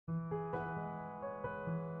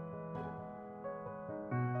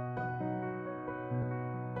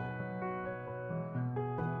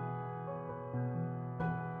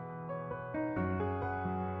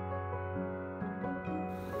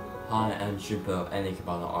Hi, I'm Shunpou, an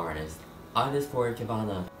IKEBANA artist. On this for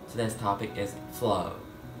IKEBANA, today's topic is flow.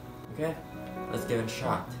 Okay, let's give it a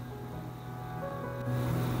shot.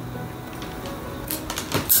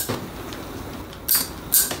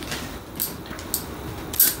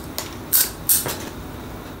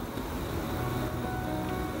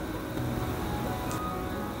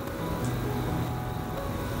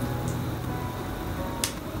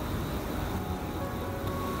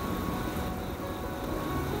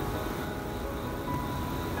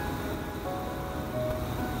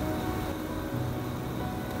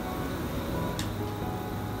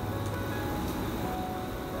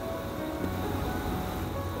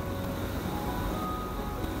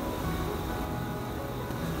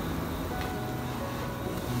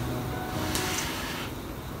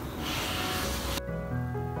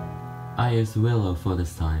 I used willow for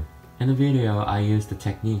this time. In the video, I used the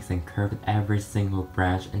techniques and curved every single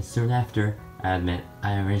branch, and soon after, I admit,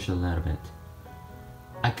 I arranged a little bit.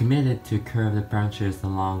 I committed to curve the branches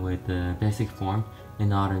along with the basic form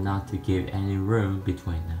in order not to give any room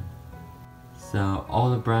between them. So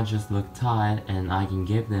all the branches look tight and I can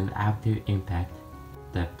give them active impact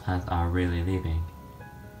that plants are really living.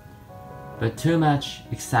 But too much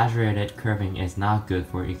exaggerated curving is not good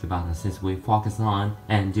for IKEBANA since we focus on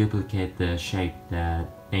and duplicate the shape that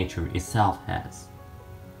nature itself has.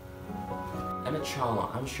 I'm a channel,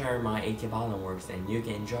 I'm sharing my IKEBANA works and you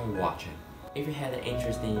can enjoy watching. If you had an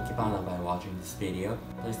interest in IKEBANA by watching this video,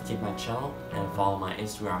 please keep my channel and follow my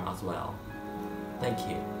Instagram as well. Thank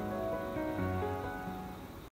you.